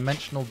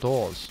 Dimensional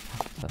doors.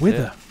 That's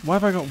Wither. it. Why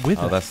have I got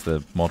wither? Oh, that's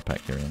the mod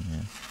pack you're in,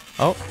 yeah.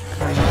 Oh.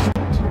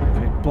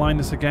 Okay,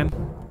 blindness again.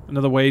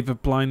 Another wave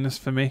of blindness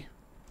for me.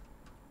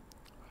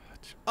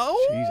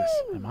 Oh!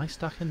 Jesus. Am I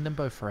stuck in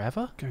limbo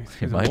forever? Going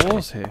through It the might be.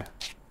 walls here.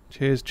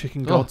 Cheers,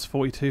 Chicken Gods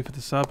 42 for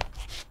the sub.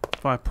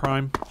 5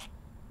 Prime.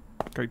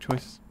 Great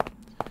choice.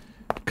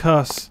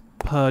 Curse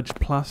Purge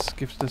Plus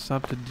gives the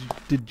sub to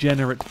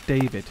Degenerate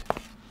David.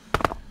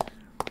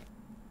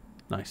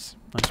 Nice.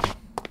 Nice one.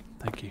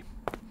 Thank you.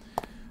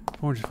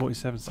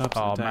 447 subs.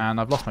 Oh in a day. man,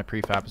 I've lost my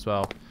prefab as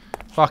well.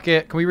 Fuck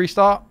it. Can we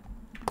restart?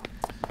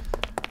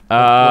 Or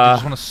do you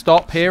just want to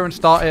stop here and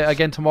start it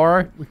again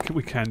tomorrow?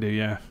 We can do,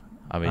 yeah.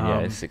 I mean, yeah,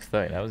 it's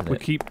 6:30 now, isn't We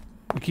it?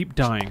 keep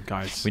dying,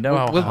 guys. We know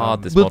how We'll-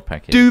 hard this we'll mod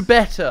pack is. do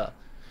better.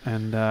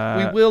 And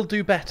We will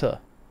do better.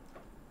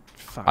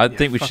 fuck, I yeah,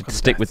 think we fuck should all the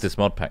stick with deaths. this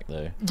mod pack,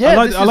 though. Yeah, I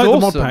like this the is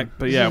mod awesome. pack,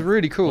 but This yeah. is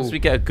really cool. Once we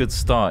get a good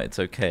start, it's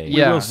okay. We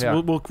Yeah, will,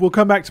 yeah. We'll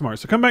come back tomorrow.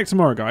 So come back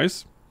tomorrow,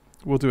 guys.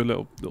 We'll do a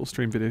little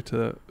stream video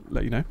to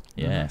let you know.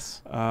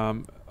 Yes.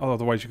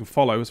 Otherwise, you can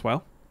follow as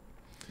well.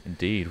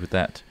 Indeed, with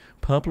that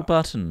purple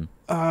button.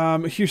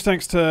 A huge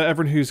thanks to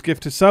everyone who's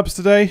gifted subs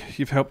today.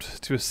 You've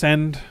helped to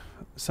ascend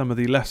some of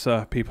the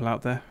lesser people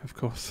out there, of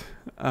course.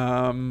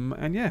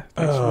 And yeah,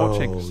 thanks for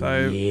watching.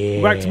 So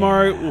we're back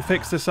tomorrow. We'll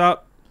fix this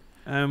up,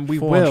 and we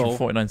will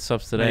 449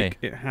 subs today. make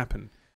it happen.